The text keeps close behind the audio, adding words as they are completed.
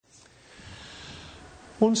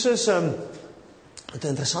Ons is met 'n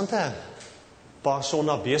interessante paar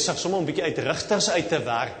sondae besig, sommer 'n bietjie uit rigters uit te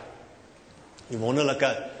werk. Die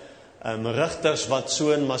wonderlike rigters wat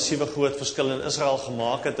so 'n massiewe groot verskil in Israel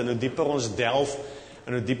gemaak het, en hoe dieper ons delf,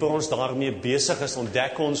 en hoe dieper ons daarmee besig is,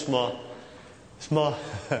 ontdek ons is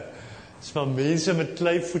maar mense met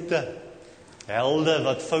kleivoete, helde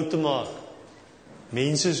wat foute maak,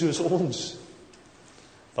 mense soos ons,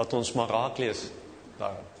 wat ons maar raak lees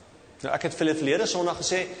daarom. Nou, ek het verlede Sondag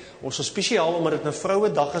gesê, ons is spesiaal, omdat dit 'n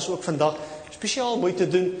vrouedag is, ook vandag, spesiaal moeite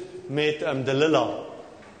doen met Delilah.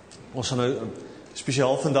 Ons gaan nou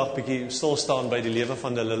spesiaal vandag bietjie stil staan by die lewe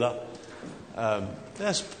van Delilah.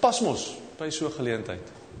 Dis pas mos by so 'n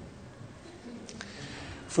geleentheid.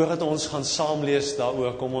 Voordat ons gaan saam lees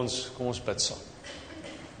daaroor, kom ons bid saam.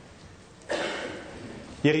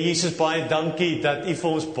 Here Jesus, baie dankie dat U vir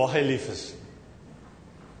ons baie lief is.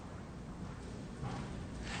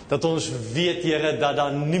 Dat ons weet, Here, dat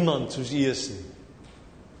daar niemand soos U is nie.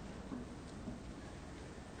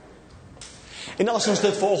 En as ons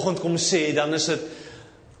dit vanoggend kom sê, dan is dit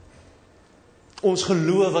ons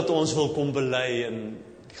geloof wat ons wil kom bely in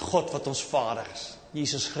die God wat ons Vader is.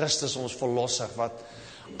 Jesus Christus, ons verlosser, wat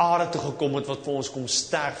aarde toe gekom het, wat vir ons kom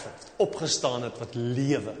sterf het, opgestaan het, wat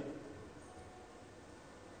lewe.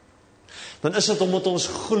 Dan is dit omdat ons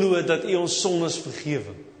glo dat U ons sondes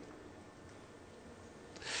vergewe.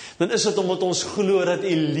 Dan is dit omdat ons glo dat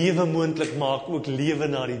U lewe moontlik maak, ook lewe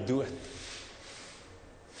na die dood.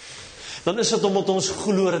 Dan is dit omdat ons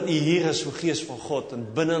glo dat U hier is, o Gees van God,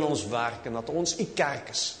 en binne in ons werk, en dat ons U kerk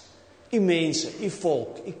is, U mense, U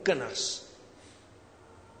volk, U kinders.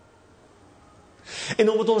 En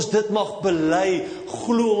omdat ons dit mag bely,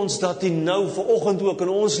 glo ons dat U nou vanoggend ook in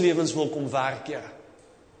ons lewens wil kom werk, Here.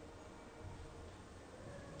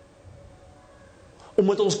 Om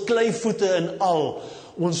met ons kleivoete in al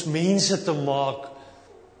ons mense te maak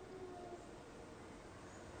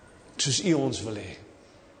soos U ons wil hê.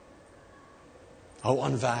 Hou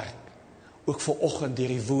aan werk, ook vanoggend deur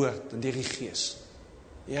die woord en deur die Gees.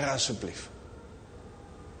 Here, asseblief.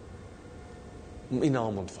 Om U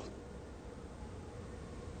naam ontvang.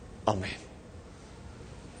 Amen.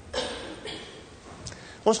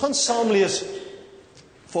 Ons gaan saam lees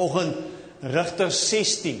vanoggend Rigters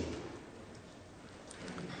 16.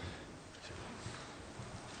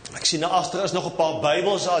 Ek sien daar agter is nog 'n paar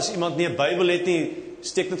Bybels. As iemand nie 'n Bybel het nie,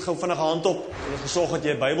 steek net gou vinnig 'n hand op. Hulle gesorg dat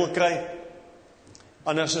jy 'n Bybel kry.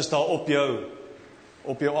 Anders is daar op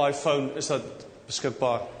jou iPhone is dit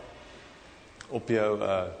beskikbaar op jou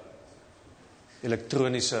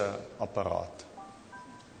elektroniese apparaat.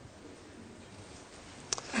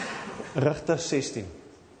 Rigters 16.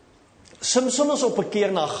 Samson is op 'n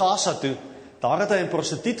keer na Gaza toe. Daar het hy 'n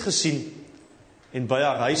prostituut gesien en by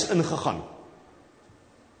haar huis ingegaan.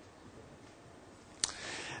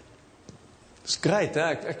 Dis great,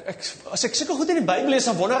 hè? As ek sulke goed in die Bybel lees,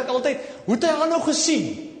 dan wonder ek altyd, hoe het hy haar nou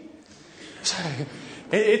gesien?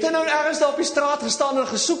 Het hy nou ergens daar op die straat gestaan en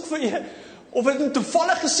gesoek vir jy? Of het hy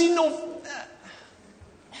toevallig gesien, of...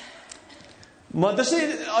 Maar dis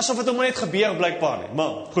nie asof het hom net gebeur, blykbaar nie.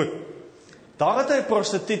 Maar, goed. Daar het hy 'n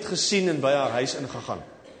prostituut gesien en by haar huis ingegaan.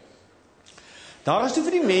 Daar is toe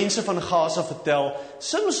vir die mense van Gaza vertel,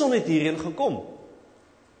 Samson het hierheen gekom.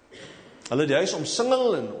 Hulle het die huis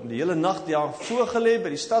omsingel en om die hele nag daar voorgelê by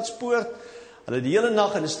die stadspoort. Hulle het die hele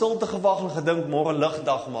nag in die stilte gewag en gedink, môre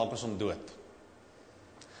ligdag maak ons hom dood.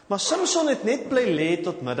 Maar Samson het net bly lê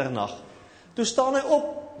tot middernag. Toe staan hy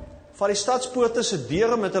op, van die stadspoorte se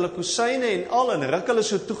deure met hulle kusyne en al, en ruk hulle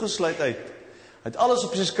so toegesluit uit. Hy het alles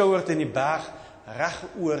op sy skouers in die berg reg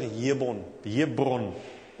oor Hebron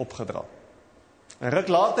opgedra. En ruk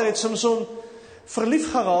later het Samson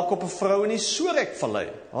verlief geraak op 'n vrou in die Sorek-vallei.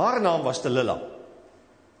 Haar naam was Delilah.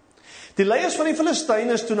 Die leiers van die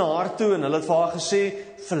Filistyne is toe na haar toe en hulle het vir haar gesê,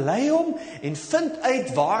 verlei hom en vind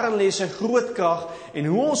uit waarin lê sy groot krag en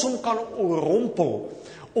hoe ons hom kan oorrompel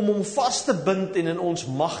om hom vas te bind en in ons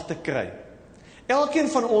mag te kry. Elkeen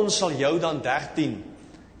van ons sal jou dan 13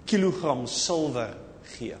 kilogram silwer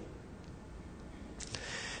gee.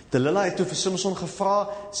 Delilah het toe vir Samson gevra,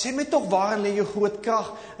 sê my tog waarin lê jou groot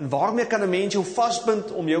krag en waarmee kan 'n mens jou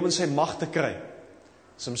vasbind om jou in sy mag te kry?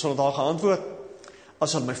 Samson het haar geantwoord,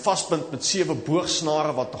 as hulle my vasbind met 7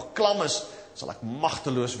 boogsnare wat nog klam is, sal ek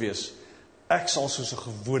magteloos wees. Ek sal soos 'n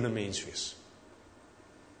gewone mens wees.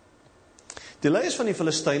 Die leiers van die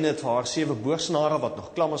Filistyne het vir haar 7 boogsnare wat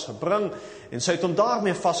nog klam is gebring en sy het hom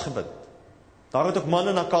daarmee vasgebind. Daar het ook manne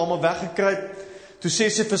in haar kamer weggekruip. Toe sê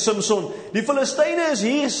sy vir Samson, die Filistyne is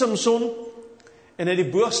hier, Samson, en hy het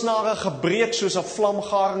die boogsnare gebreek soos 'n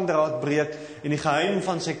vlamgaringdraad breek en die geheim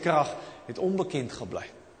van sy krag het onbekend gebly.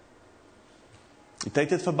 Die tyd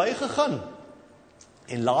het verby gegaan.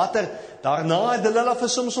 En later, daarna het Delilah vir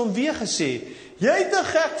Samson weer gesê, jy het 'n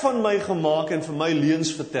gek van my gemaak en vir my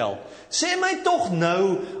leuns vertel. Sê my tog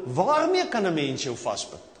nou, waarmee kan 'n mens jou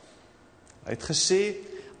vasbind? Hy het gesê,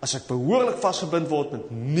 as ek behoorlik vasgebind word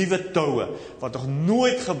met nuwe toue, wat nog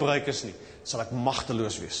nooit gebruik is nie, sal ek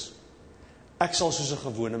magteloos wees. Ek sal soos 'n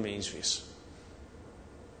gewone mens wees.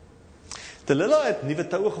 Delilah het nuwe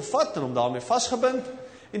toue gevat en hom daarmee vasgebind,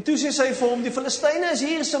 en toe sê sy vir hom, die Filistyne is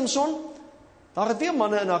hier, Samson. Daar het weer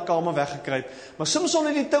manne in haar kamer weggekruip, maar Samson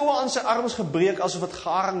het die toue aan sy arms gebreek, asof het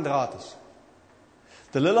garingdraad is.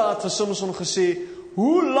 Delilah het vir Samson gesê,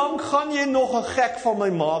 hoe lank gaan jy nog 'n gek van my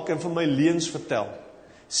maak en vir my leuns vertel?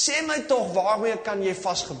 Sê my tog, waarmee kan jy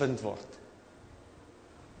vasgebind word?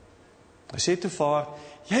 Hy sê toe vir haar,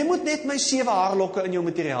 jy moet net my 7 haarlokke in jou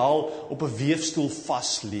materiaal op 'n weefstoel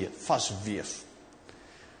vasweef.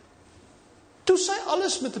 Toe sy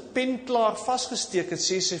alles met 'n pen klaar vasgesteek het,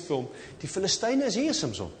 sê sy vir hom, die Filistyne is hier,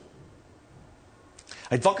 Samson.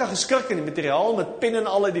 Hy het wakker geskrik en die materiaal met pen en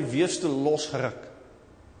al uit die weefstoel losgeruk.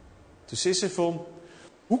 Toe sê sy vir hom,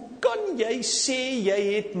 hoe kan jy sê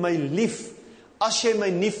jy het my lief, as jy my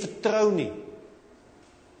nie vertrou nie?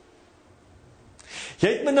 Jy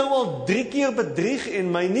het my nou al 3 keer bedrieg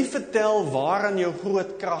en my nie vertel waaraan jou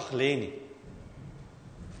groot krag lê nie.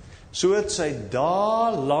 So het sy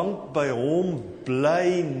dae lank by hom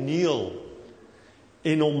bly neel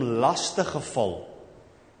en hom lastig geval.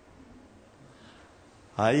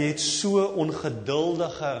 Hy het so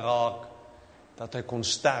ongeduldig geraak dat hy kon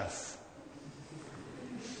sterf.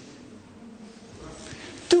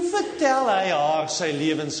 Toe vertel hy haar sy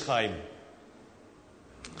lewensgeheim.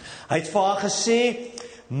 Hy het vir haar gesê,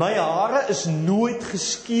 my hare is nooit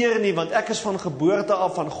geskeer nie, want ek is van geboorte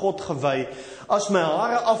af van God gewy. As my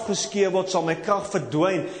hare afgeskeer word, sal my krag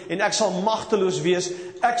verdwyn en ek sal magteloos wees.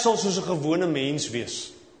 Ek sal soos 'n gewone mens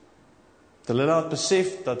wees. Delilah het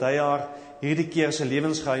besef dat hy haar hierdie keer sy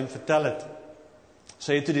lewensgeheim vertel het.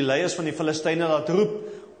 Sy het toe die leiers van die Filistyne laat roep,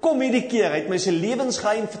 kom hierdie keer, hy het my sy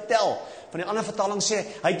lewensgeheim vertel. Van die ander vertaling sê,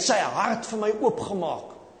 hy het sy hart vir my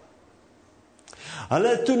oopgemaak. Hulle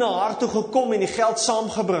het toe na haar toe gekom en die geld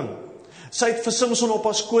saamgebring. Sy het vir Samson op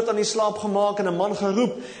haar skoot aan die slaap gemaak en 'n man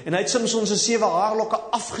geroep, en hy het Samson se 7 haarlokke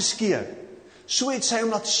afgeskeer. So het sy hom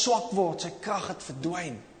laat swak word, sy krag het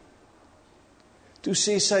verdwyn. Toe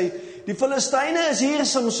sê sy, die Filistyne is hier,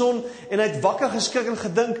 Samson, en hy het wakker geskrik en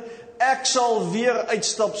gedink, ek sal weer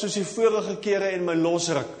uitstap soos die vorige kere en my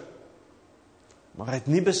losruk. Maar hy het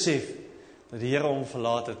nie besef dat die Here hom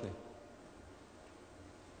verlaat het nie.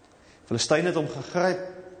 Filistyne het hom gegryp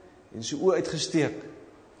en sy oë uitgesteek.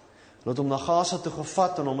 Hulle het hom na Gaza toe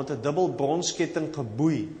gevat en hom met 'n dubbel bronsketting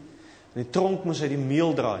geboei. In die tronk moes hy die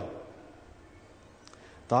meel draai.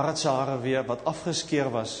 Daar het sy hare weer, wat afgeskeer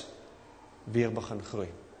was, weer begin groei.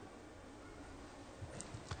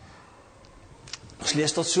 Ons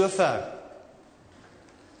lees tot sover.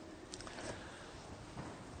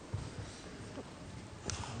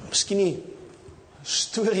 Miskien die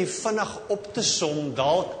storie vinnig op te som,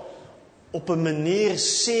 dalk op 'n manier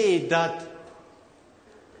sê dat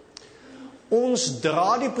ons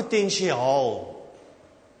dra die potensiaal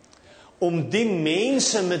om die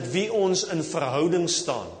mense met wie ons in verhouding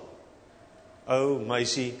staan, ou,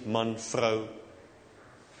 meisie, man, vrou,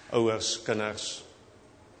 ouers, kinders,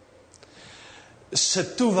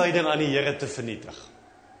 se toewyding aan die Here te vernietig.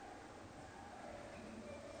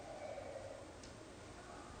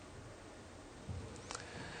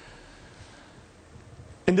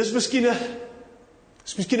 En dis miskien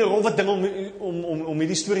 'n rowwe ding om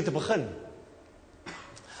hierdie storie te begin.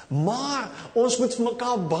 Maar ons moet vir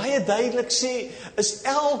mekaar baie duidelik sê, is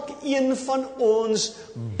elkeen van ons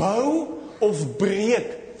bou of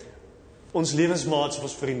breek ons lewensmaats of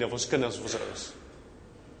ons vriende of ons kinders of ons ouers.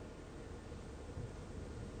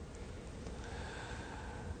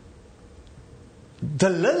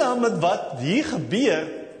 Delilah met wat hier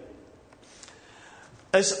gebeur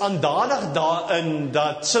is aandadig daarin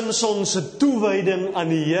dat Samson se toewyding aan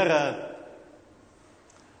die Here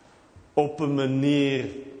op 'n manier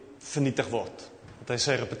vernietig word. Dat hy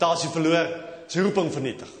sy reputasie verloor, sy roeping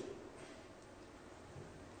vernietig.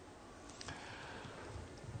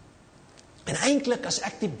 En eintlik as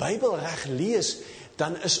ek die Bybel reg lees,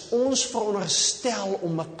 dan is ons veronderstel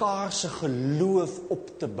om mekaar se geloof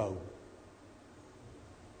op te bou.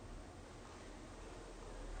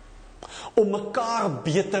 Om mekaar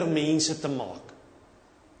beter mense te maak.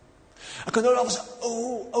 Ek kan nou, daar was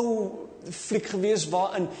 'n ou fliek gewees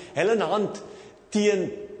waarin Helen Hunt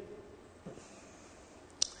teen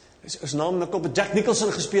is naam ek op Jack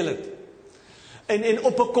Nicholson gespeel het. En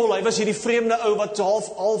op 'n kol, hy was hierdie vreemde ou wat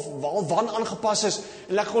half wan aangepas is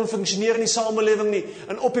en lekker kon funksioneer in die samelewing nie.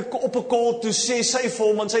 En op 'n kol toe sê sy vir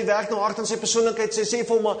hom, want sy werk nou hard aan sy persoonlikheid, sy sê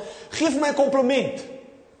vir hom, maar gee vir my 'n kompliment.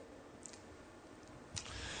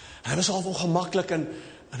 Hy was half ongemaklik en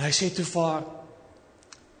hy sê toe vir haar,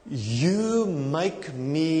 you make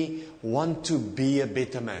me want to be a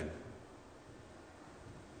better man.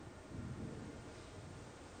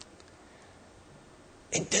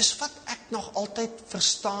 En dis wat ek nog altyd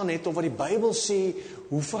verstaan het, of wat die Bybel sê,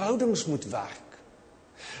 hoe verhoudings moet werk.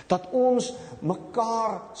 Dat ons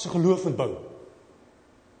mekaar se geloof moet bou.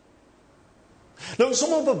 Nou,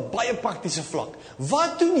 sommer op 'n baie praktiese vlak.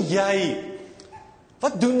 Wat doen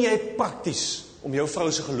jy prakties om jou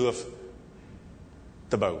vrou se geloof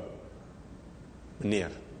te bou?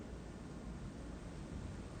 Meneer.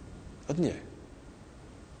 Wat doen jy?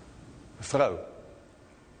 Vrou.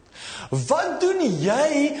 Wat doen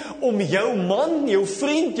jy om jou man, jou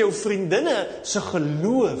vriend, jou vriendinne se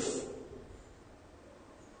geloof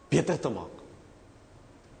beter te maak?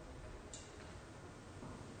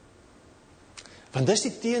 Want dis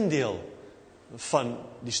die teendeel van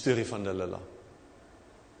die storie van Delilah.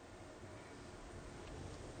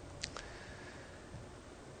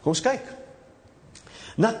 Kom ons kyk.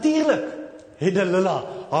 Natuurlik het Delilah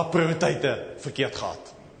haar prioriteite verkeerd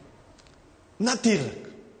gehad. Natuurlik.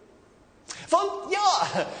 Want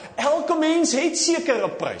ja, elke mens het seker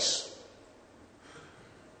 'n prys.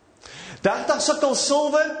 30 sikkel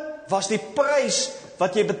silwer was die prys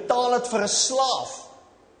wat jy betaal het vir 'n slaaf.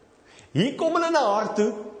 Hier kom hulle na haar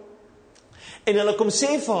toe en hulle kom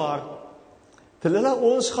sê vir haar, Delilah,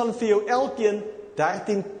 ons gaan vir jou elkeen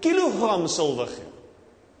 13 kilogram silwer gee.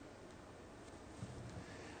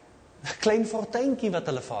 'n Klein fortuintjie wat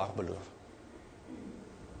hulle vir haar beloof.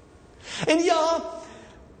 En ja,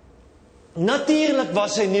 natuurlik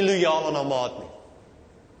was sy nie lojaal aan haar maat nie.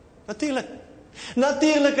 Natuurlik.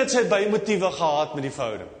 Natuurlik het sy bymotiewe gehad met die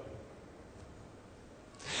verhouding.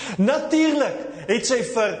 Natuurlik het sy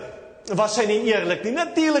was sy nie eerlik nie.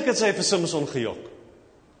 Natuurlik het sy vir Samson gejok.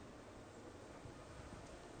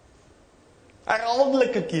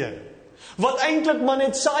 Herhaaldelike keer. Wat eintlik maar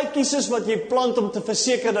net saadjies is wat jy plant om te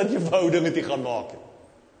verseker dat jy verhouding met jy gaan maak.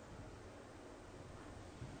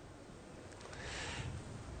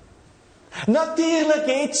 Natuurlik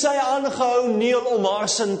het sy aangehou Neel om haar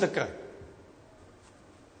sin te kry.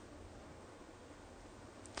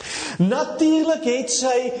 Natuurlik het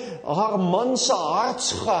sy haar man se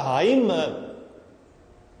hartsgeheime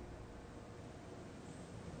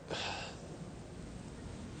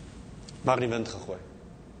maar in die wind gegooi.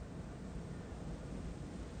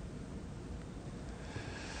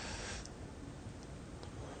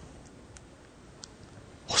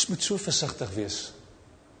 Ons moet so versigtig wees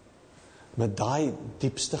met daai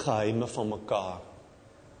diepste geheime van mekaar.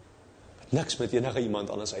 Met niks met enige iemand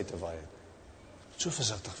anders uit te waai. So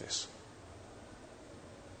versigtig wees.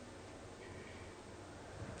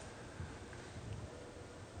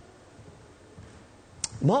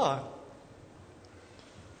 Maar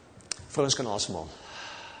vrouens kan asemhaal.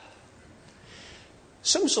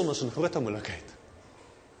 Samson is 'n groot moeilikheid.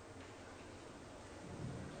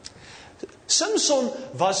 Samson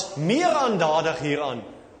was meer aandadig hieraan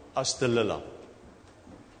as Delilah.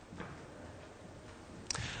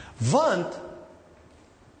 Want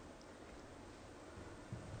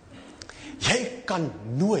jy kan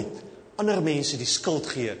nooit ander mense die skuld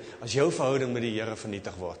gee as jou verhouding met die Here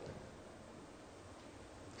vernietig word.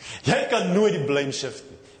 Jy kan nooit die blame shift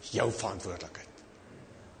nie. Jou verantwoordelikheid.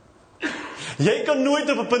 Jy kan nooit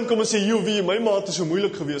op 'n punt kom en sê, "Joe, wie, my maat is so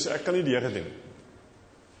moeilik gewees, ek kan nie die Here doen."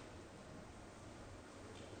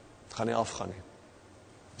 Het gaan nie afgaan nie.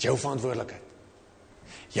 Jou verantwoordelikheid.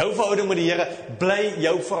 Jou verhouding met die Here bly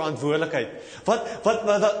jou verantwoordelikheid.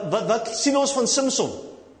 Wat sien ons van Samson?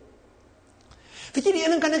 Weet jy, die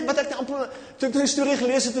ene kan wat ek amper, toe ek die storie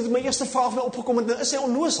gelees het, my eerste vraag my opgekom het, is hy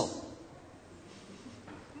onnoosel?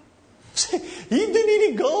 Hier doen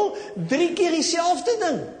hierdie girl 3 keer dieselfde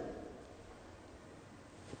ding.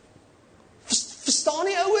 Verstaan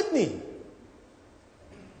die ou dit nie?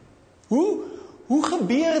 Hoe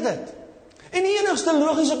gebeur dit? En die enigste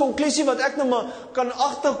logiese konklusie wat ek nou maar kan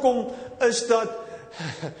agterkom, is dat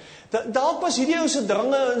dalk was hierdie ou se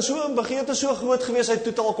drange en so 'n begeerte so groot gewees, hy het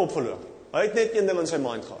totaal kop verloor. Hy het net een ding in sy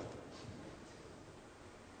mind gehad.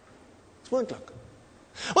 Dis moontlik.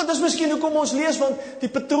 Want dis miskien hoekom ons lees, want die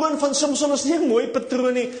patroon van Samson is nie 'n mooi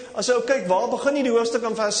patroon nie. As jy kyk, waar begin die hoofstuk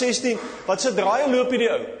in vers 16? Wat se draai loop hierdie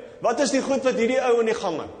ou? Wat is die goed wat hierdie ou in die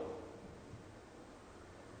gang het?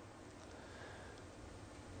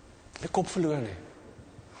 Nie kop verloor nie.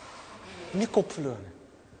 Nie kop verloor nie.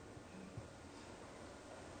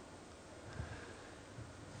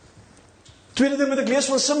 Tweede ding wat ek lees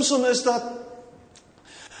van Samson is dat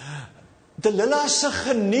Delilah se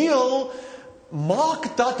geneel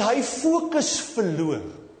maak dat hy fokus verloor.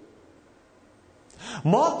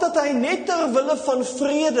 Maak dat hy net ter wille van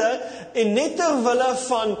vrede en net ter wille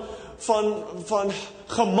van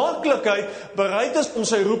gemaklikheid bereid is om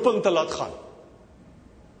sy roeping te laat gaan.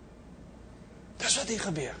 Dis wat hier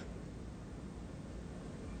gebeur.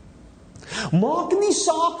 Maak nie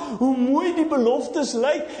saak hoe mooi die beloftes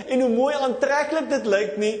lyk en hoe mooi aantreklik dit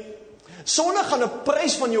lyk nie. Sonde gaan 'n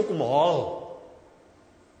prys van jou kom haal.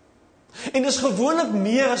 En dis gewoonlik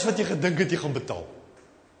meer as wat jy gedink het jy gaan betaal.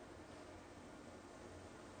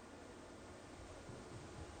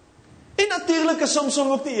 En natuurlik is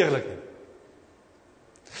Samson ook nie eerlik nie.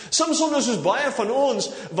 Samson is soos baie van ons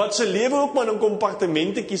wat sy lewe ook maar in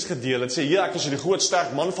kompartementetjies gedeel het. Sê, ja, ek is die groot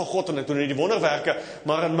sterk man van God en ek doen die wonderwerke,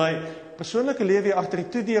 maar in my persoonlike lewe hier agter die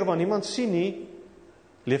toedeur waar niemand sien nie,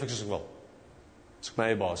 leef ek soos ek wil. Dis ek my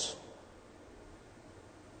eie baas.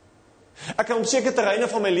 Ek kan op sekere terreine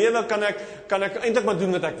van my lewe kan ek eintlik maar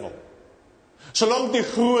doen wat ek wil. Solank die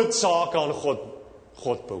groot sake aan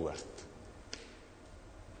God behoort.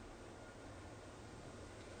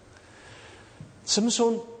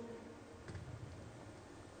 Samson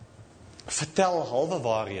vertel halwe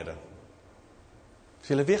waarhede. As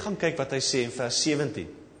julle weer gaan kyk wat hy sê in vers 17.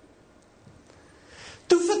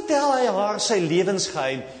 Toe vertel hy haar sy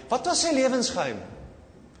lewensgeheim. Wat was sy lewensgeheim?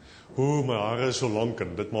 My hare is so lank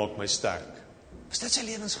en dit maak my sterk. Is dit sy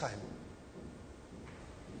lewensgeheim?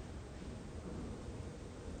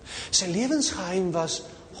 Sy lewensgeheim was,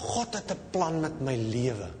 God het 'n plan met my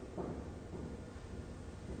lewe.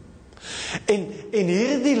 En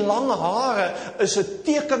hierdie lang hare is 'n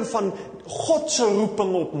teken van God se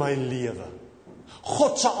roeping op my lewe.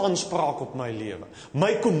 God se aanspraak op my lewe.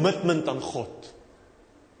 My commitment aan God.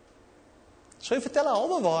 So hy vertel 'n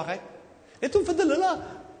halwe waarheid, net om vir Delilah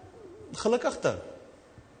gelukkig te.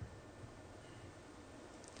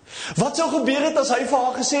 Wat sou gebeur het as hy vir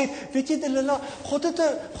haar gesê het, weet jy Delilah,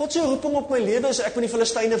 God se roeping op my lewe is ek moet die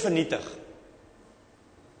Filistyne vernietig.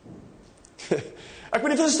 Ek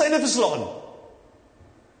moet die Filistyne verslaan.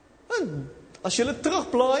 En as jy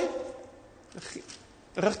terugblaai,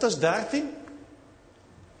 Rigters 13,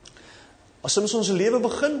 as Samson se lewe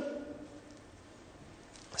begin,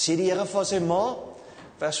 sê die Here vir sy ma,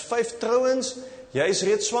 vers 5 trouens, jy is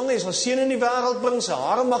reeds swanger, jy sal seun in die wêreld bring, sy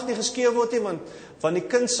hare mag nie geskeur word nie, want die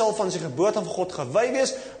kind sal van sy geboorte van God gewy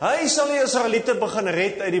wees, hy sal die Israeliete begin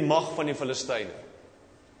red uit die mag van die Filistyne.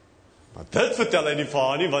 Maar dit vertel hy nie vir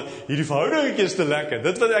haar nie, want hierdie verhouding is te lekker.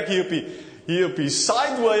 Dit wat ek hier op die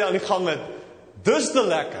sideway aan die gang het, dis te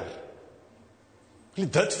lekker. Ek wil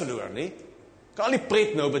dit verloor, nie? Kan nie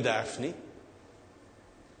pret nou bederf nie.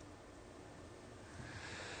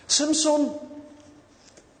 Samson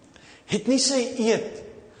het nie sy eed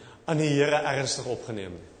aan die Here ernstig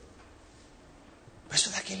opgeneem nie. Weet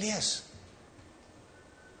wat ek hier lees?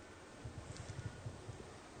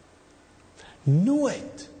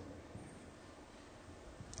 Nooit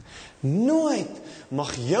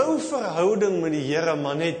mag jou verhouding met die Here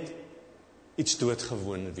maar net iets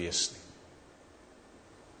doodgewoon wees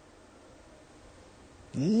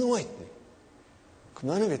nie. Nooit nie. Kom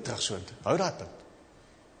nou weer terug soontoe. Hou dat punt.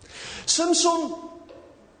 Samson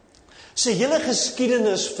sy hele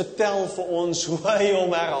geskiedenis vertel vir ons hoe hy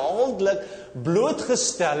hom herhaaldelik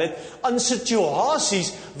blootgestel het aan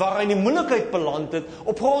situasies waar hy in die moeilikheid beland het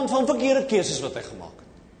op grond van verkeerde keuses wat hy gemaak het.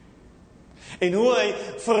 En hoe hy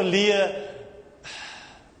verleë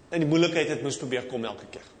in die moeilikheid het moes probeer kom elke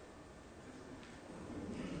keer.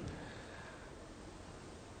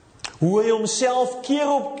 Hoe hy homself keer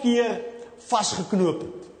op keer vasgeknoop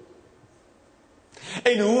het.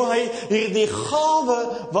 En hoe hy hierdie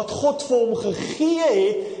gawe wat God vir hom gegee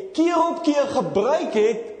het, keer op keer gebruik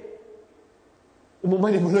het om hom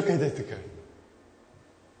uit die moeilikheid uit te kry.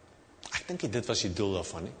 Ek dink dit was die doel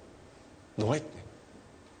daarvan nie. Nooit nie.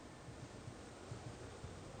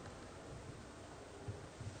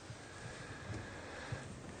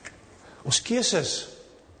 Ons keuses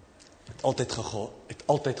het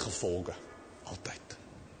altyd gevolge. Altyd.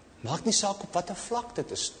 Maak nie saak op watter vlak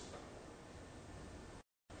dit is.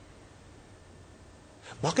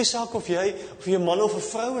 Maak nie saak of jy 'n man of 'n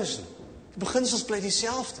vrou is nie. Die beginsels bly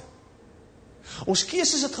dieselfde. Ons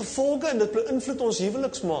keuses het gevolge en dit beïnvloed ons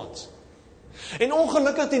huweliksmaats. En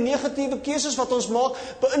ongelukkig die negatiewe keuses wat ons maak,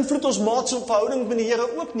 beïnvloed ons maats se verhouding met die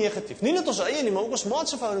Here ook negatief. Nie net ons eie nie, maar ook ons maats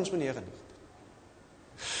se verhoudings met die Here nie.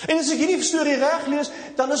 En as ek hierdie storie reg lees,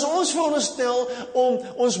 dan is ons veronderstel om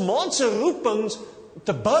ons maats se roepings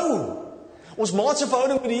te bou. Ons maats se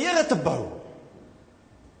verhouding met die Here te bou.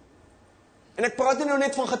 En ek praat nie nou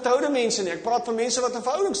net van getroude mense nie, ek praat van mense wat in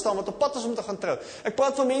verhouding staan, wat op pad is om te gaan trou. Ek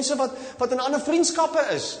praat van mense wat in ander vriendskappe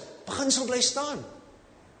is. Beginsel bly staan.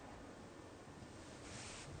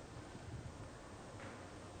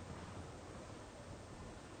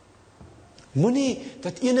 Moenie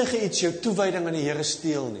dat enige iets jou toewyding aan die Here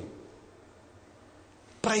steel nie.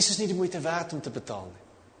 Prys is nie die moeite werd om te betaal nie.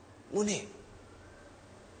 Moenie.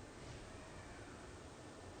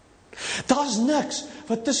 Daar's niks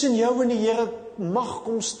wat tussen jou en die Here mag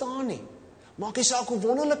kom staan nie. Maak nie saak hoe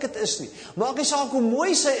wonderlik dit is nie. Maak nie saak hoe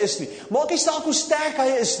mooi sy is nie. Maak nie saak hoe sterk hy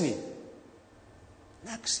is nie.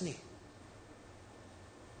 Niks nie.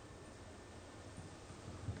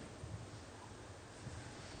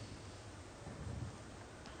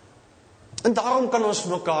 En daarom kan ons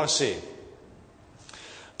vir mekaar sê,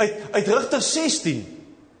 uit Rigters 16,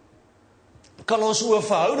 kan ons oor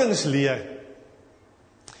verhoudings leer,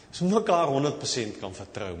 as ons mekaar 100% kan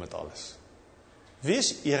vertrou met alles.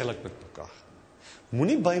 Wees eerlik met mekaar.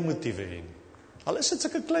 Moenie bymotiewe hê nie. Al is dit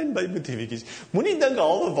sulke klein bymotiewietjies. Moenie dink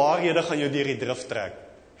halwe waarhede gaan jou deur die drif trek.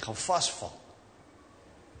 Jy gaan vasval.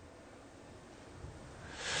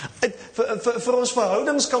 Vir ons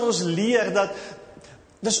verhoudings kan ons leer dat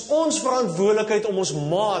dis ons verantwoordelikheid om ons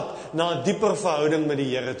maat na 'n dieper verhouding met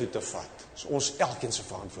die Here toe te vat. Dis ons elkeen se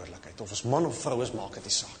verantwoordelikheid. Of ons man of vrou is, maak dit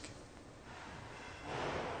nie saak nie.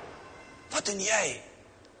 Wat doen jy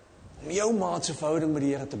om jou maat se verhouding met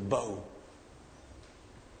die Here te bou?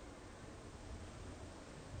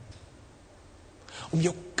 Om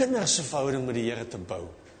jou kinders se verhouding met die Here te bou?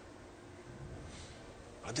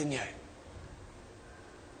 Wat doen jy?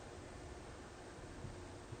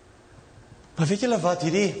 Maar weet julle wat,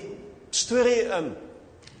 hierdie storie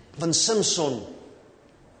van Samson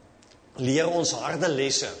leer ons harde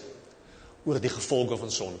lesse oor die gevolge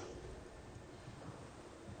van sonde.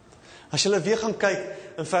 As julle weer gaan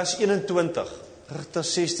kyk in vers 21,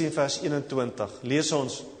 Rigters 16 vers 21, lees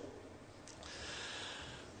ons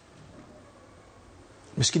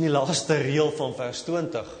miskien die laaste reël van vers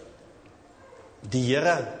 20. Die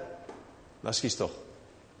Here, ekskuus tog,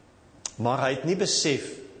 maar hy het nie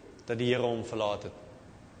besef dat die Here hom verlaat het.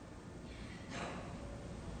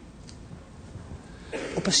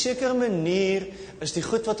 Op 'n sekere manier is die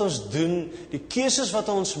goed wat ons doen, die keuses wat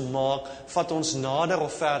ons maak, vat ons nader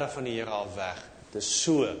of verder van die Here af weg. Dis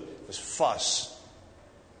so, dis vas.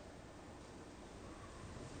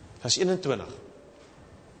 Vers 21.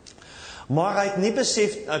 Maar hy het nie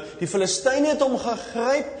besef, die Filistyne het hom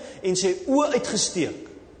gegryp en sy oë uitgesteek.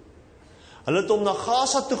 Hulle het hom na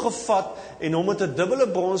Gaza toe gevat en hom met 'n dubbele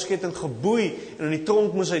bronsketting geboei en in die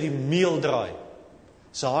tronk moes hy die meel draai.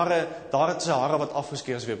 Daar het sy hare wat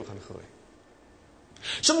afgeskeer is weer begin groei.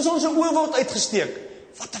 Soms ons oë word uitgesteek.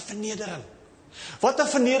 Wat 'n vernedering. Wat 'n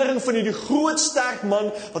vernedering van hierdie groot sterk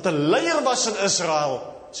man wat 'n leier was in Israel.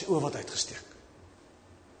 Sy oë word uitgesteek.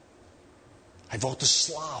 Hy word 'n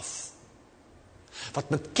slaaf wat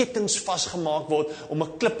met kettings vasgemaak word om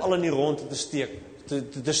 'n klip al in die rondte te steek,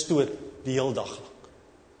 te stoot die heel dag lank.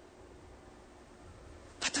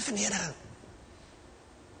 Wat 'n vernedering.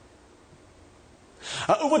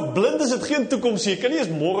 'n Ou wat blind is, het geen toekoms nie. Jy kan nie eens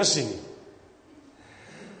môre sien nie.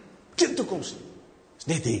 Geen toekoms nie. Dis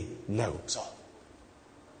net hier, nou, so.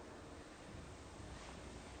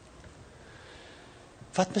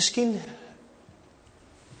 Wat miskien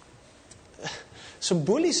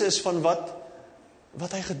simbolies is van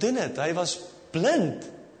wat hy gedoen het. Hy was blind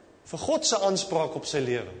vir God se aanspraak op sy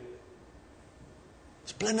lewe.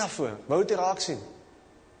 Is blind daarvoor, wou dit raak sien.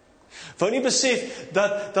 Wou nie besef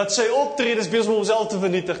dat sy optredes besig om homself te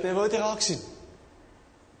vernietig nie, wou dit raak sien.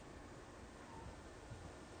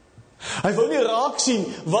 Hy wou nie raak sien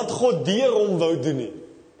wat God deur hom wou doen nie.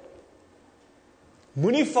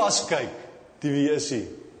 Moenie vaskyk die wie is hy.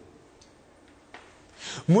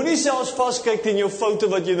 Moenie selfs vaskyk teen jou foute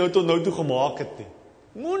wat jy nou tot nou toe gemaak het nie.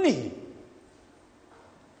 Moenie.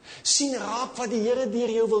 Sien raak wat die Here deur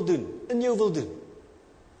jou wil doen, in jou wil doen.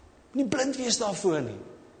 Moenie blind wees daarvoor nie.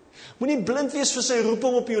 Moenie blind wees vir sy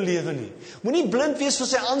roeping op jou lewe nie. Moenie blind wees vir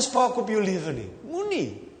sy aanspraak op jou lewe nie.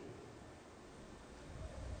 Moenie.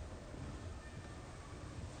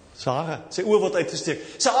 Sy oë word uitgesteek.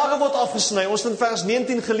 Sy hare word afgesny. Ons het in vers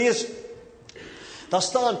 19 gelees. Daar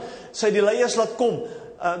staan, sy het die leiers laat kom.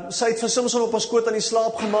 Sy het vir Samson op 'n skoot aan die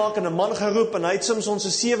slaap gemaak en 'n man geroep en hy het Samson se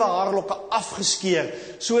 7 haarlokke afgeskeer.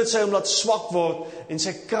 So het sy hom laat swak word en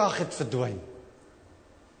sy krag het verdwyn.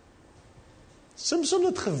 Samson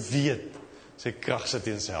het geweet sy krag sit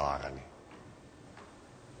in sy hare nie.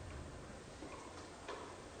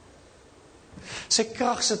 Sy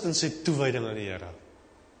krag sit in sy toewyding aan die Here.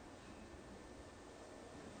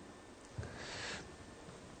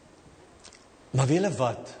 Maar weet julle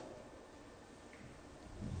wat?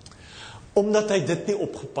 Omdat hy dit nie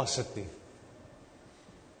opgepas het nie.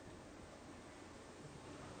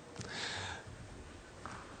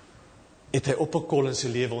 Het hy op 'n kol in sy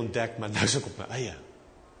lewe ontdek, maar nou is ek op my eie.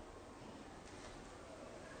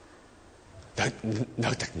 Nou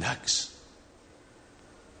het ek niks.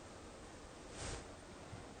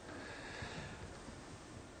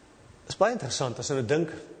 Dit is baie interessant, as jy dink,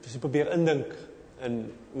 as jy probeer indink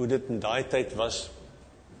in hoe dit in daai tyd was.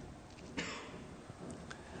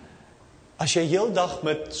 As jy heel dag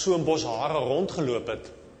met so 'n bos hare rondgeloop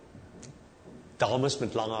het, dames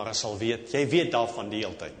met lang hare sal weet, jy weet daarvan die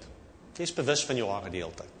hele tyd. Jy is bewus van jou hare die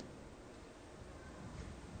hele tyd.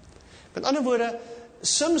 Met ander woorde,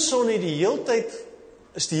 Samson het die hele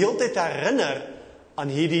tyd herinner aan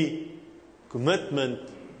hierdie commitment,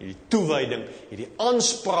 hierdie toewyding, hierdie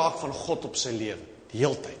aanspraak van God op sy lewe, die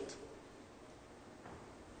hele tyd.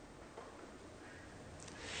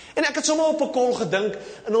 En ek het sommer op 'n kol gedink,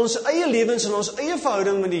 in ons eie lewens, in ons eie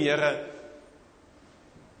verhouding met die Here,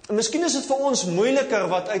 en miskien is dit vir ons moeiliker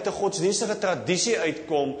wat uit 'n godsdienstige tradisie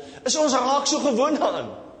uitkom, is ons raak so gewoond aan.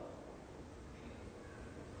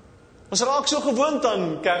 Ons raak so gewoond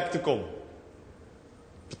aan kerk te kom.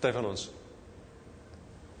 Party van ons.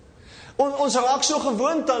 Ons raak so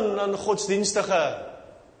gewoond aan godsdienstige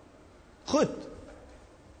goed.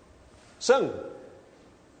 Sing.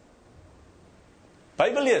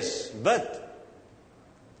 Bybel lees, bid.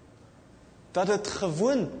 Dat dit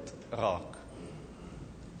gewoond raak.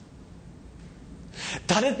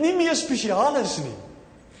 Dat dit nie meer spesiaal is nie.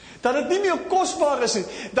 Dat dit nie meer kosbaar is nie.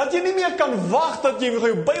 Dat jy nie meer kan wag dat jy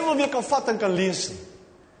jou Bybel weer kan vat en kan lees nie.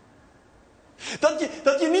 Dat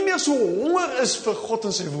jy nie meer so honger is vir God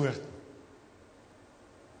en sy woord.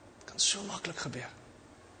 Dit kan so maklik gebeur.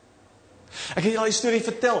 Ek het julle 'n storie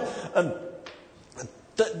vertel.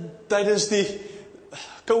 Tydens die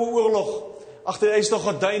Koue Oorlog, agter die ysige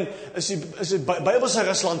gordyn, is die Bybels in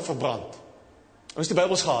Rusland verbrand. Ons die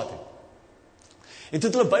Bybels gehad het. En toe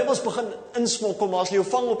het hulle Bybels begin insmokkel, maar as jy jou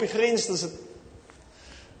vang op die grens, dan is dit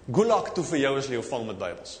gulag toe vir jou as jy jou vang met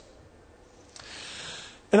Bybels.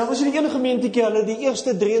 En dan was die ene gemeentetjie, hulle die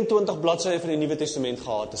eerste 23 bladsye van die Nuwe Testament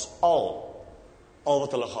gehad, is al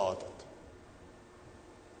wat hulle gehad het.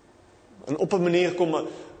 En op 'n manier kom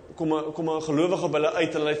 'n gelowige by hulle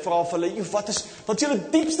uit en hulle vra vir hulle, wat is julle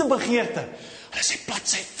diepste begeerte? Hulle sê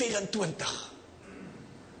bladsy 24.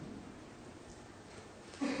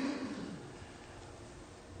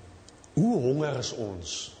 Hoe honger is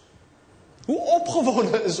ons? Hoe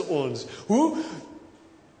opgewonde is ons? Hoe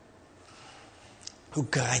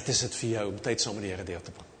great is dit vir jou om tyd saam met die Here deur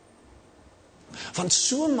te bring? Want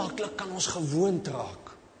so maklik kan ons gewoond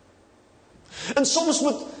raak. En soms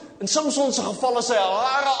in Samson se geval is sy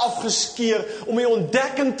hare afgeskeer om 'n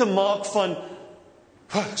ontdekking te maak van,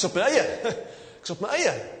 ek is op my eie.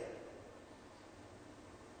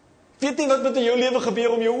 Ek weet nie wat met in jou lewe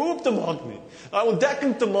gebeur om jou oop te maak nie. 'n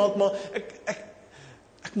Ontdekking te maak, maar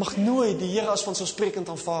ek mag nooit die Here as vanselfsprekend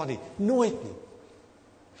aanvaar nie. Nooit nie.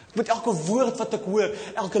 Ek moet elke woord wat ek hoor,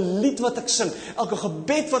 elke lied wat ek sing, elke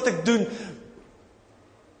gebed wat ek doen,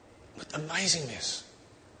 moet amazing wees.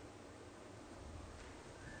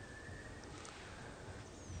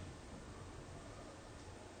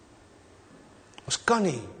 Ons kan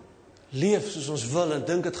nie leef soos ons wil en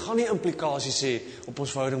dink dit gaan nie implikasies hê op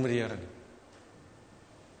ons verhouding met die Here nie.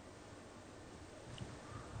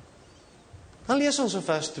 Dan lees ons in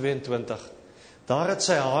vers 22. Daar het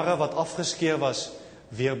sy hare wat afgeskeer was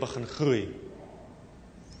weer begin groei.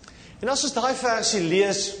 En as ons daai versie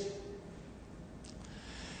lees,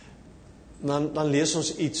 dan lees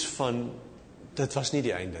ons iets van dit was nie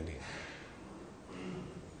die einde nie.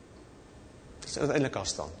 Dit is uiteindelik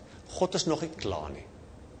afstaan. God is nog nie klaar nie.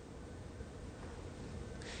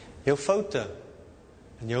 Jou foute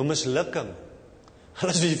en jou mislukking,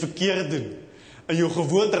 alles wat jy verkeerd doen, en jou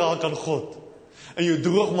gewoond raak aan God, en jou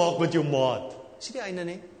droog maak met jou maat, is nie die einde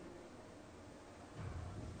nie.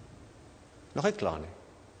 Nog nie klaar nie.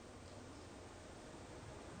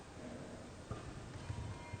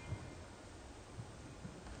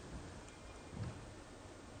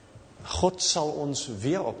 God sal ons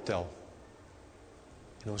weer optel,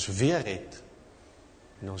 en ons weer red,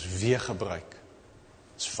 en ons weer gebruik.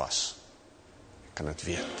 Is vas. Ek kan dit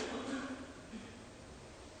weet.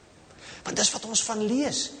 Want dis wat ons van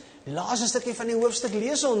lees. Die laaste stukkie van die hoofstuk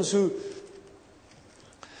lees ons hoe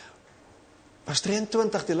vers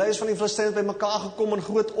 23, die leiers van die Filistyne het bymekaar gekom en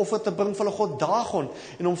groot offer te bring vir hulle god Dagon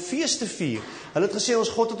en om fees te vier. Hulle het gesê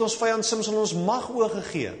ons God het ons vyand Samson ons mag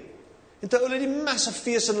oorgegee. En toe hulle die massive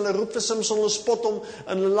fees en hulle roep vir Samson, hulle spot hom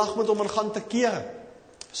en hulle lag met hom en gaan te keer.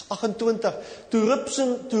 Vers 28, toe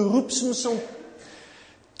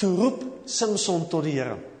roep Samson tot die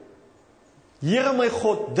Here. Here my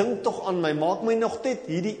God, dink tog aan my, maak my nog net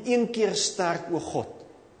hierdie een keer sterk, o God,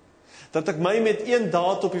 dat ek my met een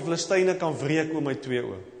daad op die Filistyne kan wreek oor my 2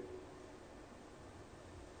 oë.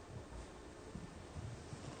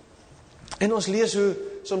 En ons lees hoe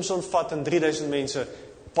Samson vat en 3000 mense,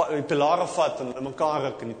 die pilare vat en in mekaar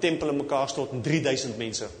ruk, en die tempel in mekaar stort en 3000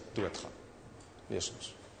 mense doodgaan. Lees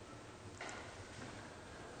ons.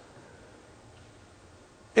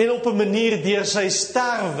 En op 'n manier deur sy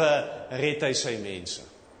sterwe red hy sy mense.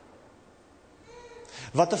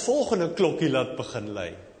 Wat 'n volgende klokkie laat begin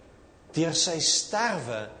lui. Deur sy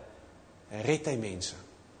sterwe red hy mense.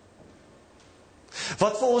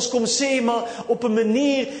 Wat vir ons kom sê, maar op 'n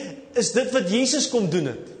manier is dit wat Jesus kom doen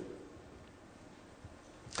het.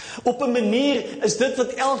 Op 'n manier is dit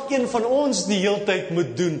wat elkeen van ons die heeltyd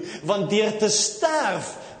moet doen, want deur te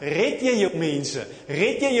sterf red jy jou mense,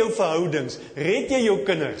 red jy jou verhoudings, red jy jou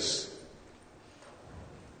kinders.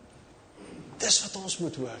 Dis wat ons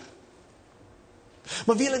moet hoor.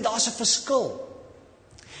 Maar weet, daar's 'n verskil.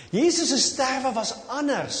 Jesus se sterwe was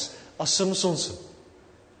anders as Samson se.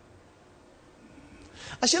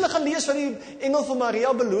 As julle gaan lees wat die engel van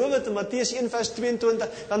Maria beloof het in Matteus 1 vers 22,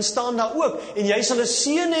 dan staan daar ook, en jy sal 'n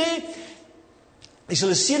seun hê, hy sal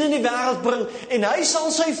 'n seun in die wêreld bring, en hy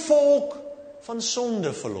sal sy volk van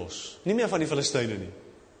sonde verlos. Nie meer van die Filistyne nie.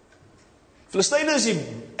 Filistyne is die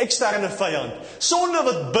eksterne vyand. Sonde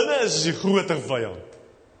wat binne is die groter vyand.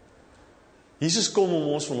 Jesus kom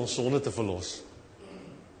om ons van ons sonde te verlos.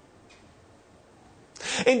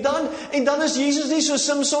 En dan is Jesus nie so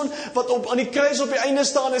Samson wat aan die kruis op die einde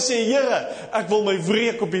staan en sê, Here, ek wil my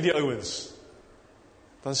wreek op hierdie ouens.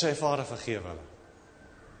 Dan sê hy, Vader, vergewe hulle.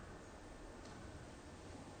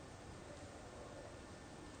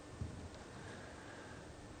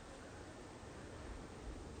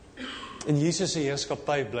 En Jesus se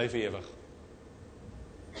heerskappy bly vir ewig.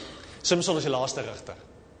 Samson is die laaste rigter.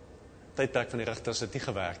 Tydperk van die rigters het nie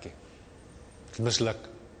gewerk nie. Het misluk.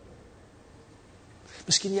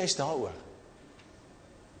 Miskien jy's daaroor.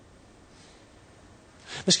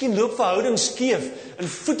 Miskien loop verhoudings skeef en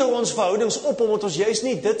voeter ons verhoudings op omdat ons juist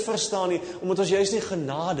nie dit verstaan nie, omdat ons juist nie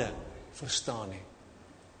genade verstaan nie.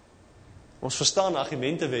 Ons verstaan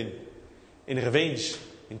argumente wen en revenge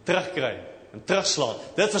en terugkry en terugslaan.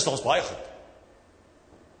 Dit verstaan ons baie goed.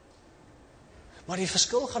 Maar die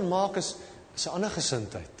verskil gaan maak is 'n ander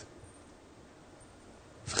gesindheid.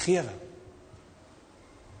 Vergewe.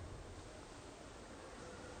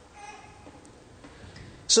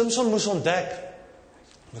 Samson moes ontdek,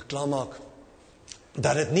 klaarmaak,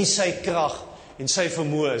 dat dit nie sy krag en sy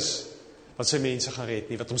vermoë is wat sy mense gaan red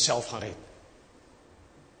nie, wat homself gaan red.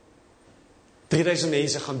 3000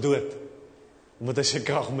 mense gaan dood omdat hy sy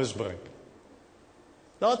krag misbruik.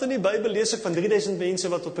 Later in die Bybel lees ek van 3000 mense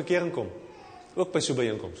wat tot bekering kom, ook by so 'n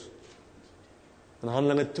byeenkoms. In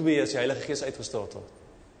Handelinge 2 as die Heilige Gees uitgestort word,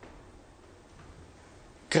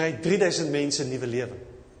 kry 3000 mense nuwe lewe.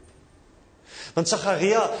 Want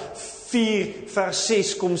Sagaria 4 vers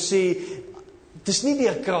 6 kom sê, dis nie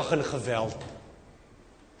deur krag en geweld.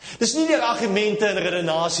 Dis nie deur argumente en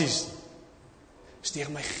redenasies. Dis deur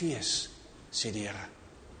my gees, sê die Here.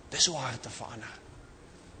 Dis hoe harte verander.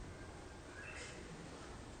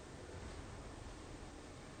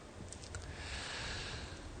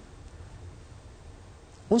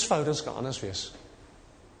 Ons verhoudings kan anders wees.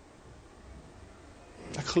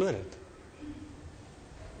 Ek glo dit.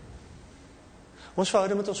 Ons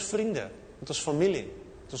verhouding met ons vriende, met ons familie,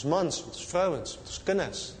 met ons mans, met ons vrouens, met ons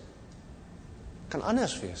kinders, kan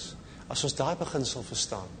anders wees, as ons daai beginsel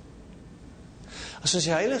verstaan. As ons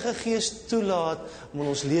die Heilige Gees toelaat om in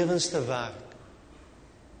ons lewens te werk,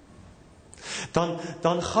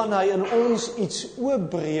 dan gaan hy in ons iets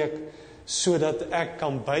oopbreek, sodat ek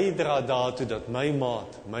kan bydra daartoe dat my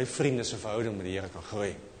maat, my vriende se verhouding met die Here kan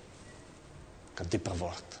groei, kan dieper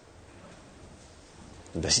word.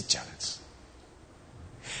 En dis die challenge.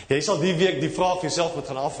 Jy sal die week die vraag vir jouself moet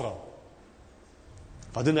gaan afvra.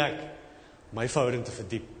 Wat doen ek om my verhouding te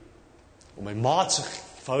verdiep? Om my maat se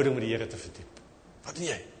verhouding met die Here te verdiep? Wat doen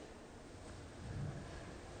jy?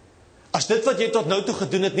 As dit wat jy tot nou toe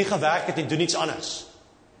gedoen het nie gewerk het en doen iets anders.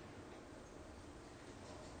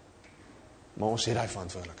 Maar ons het daai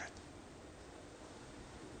verantwoordelikheid.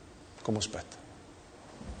 Kom ons bid.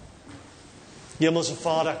 Hemelse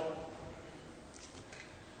Vader,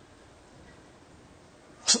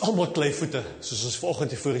 ons is almal kleivoete, soos ons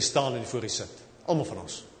vanoggend hier voor U staan en hier voor U sit. Almal van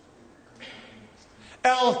ons.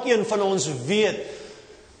 Elkeen van ons weet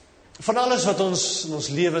van alles wat ons in ons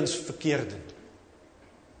lewens verkeerd doen.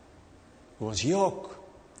 Hoe ons jok,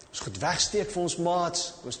 Ons goed wegsteek vir ons maats,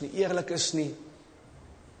 ons nie eerlik is nie,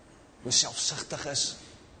 ons selfsugtig is.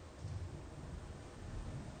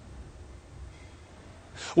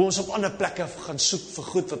 Hoe ons op ander plekke gaan soek vir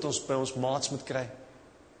goed wat ons by ons maats moet kry.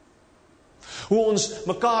 Hoe ons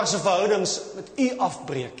mekaar se verhoudings met U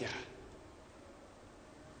afbreek, Here.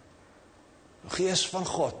 Gees van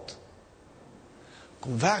God,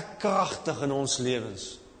 kom werk kragtig in ons lewens.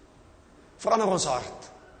 Verander ons hart.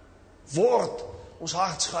 Word ons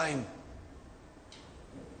hartsgeheim.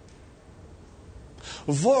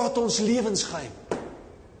 Word ons lewensgeheim.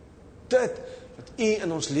 Dit wat U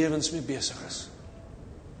in ons lewens mee besig is.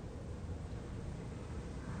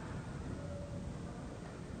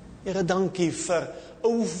 Here, dankie vir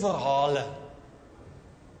ou verhale.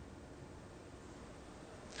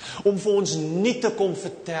 Om vir ons nie te kom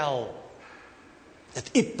vertel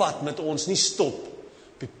dat U pad met ons nie stop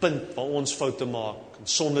op die punt waar ons foute maak en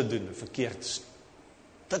sonde doen en verkeerd is nie.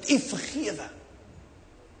 Dat U vergewe.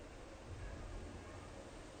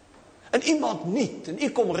 En U maak nuut en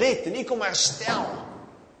U kom red en U kom herstel.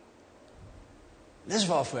 Dis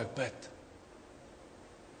waarvoor ek bid.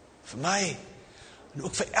 Vir my en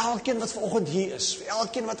ook vir elkeen wat vanoggend hier is, vir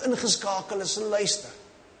elkeen wat ingeskakel is en luister.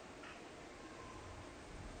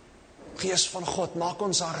 Gees van God, maak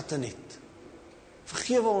ons harte nuut.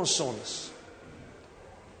 Vergewe ons sondes.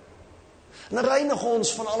 En reinig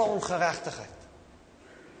ons van alle ongeregtigheid.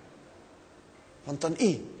 Want aan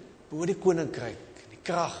U behoort die koninkryk, die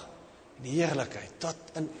krag en die heerlikheid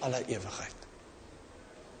tot in alle ewigheid.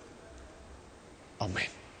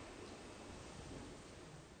 Amen.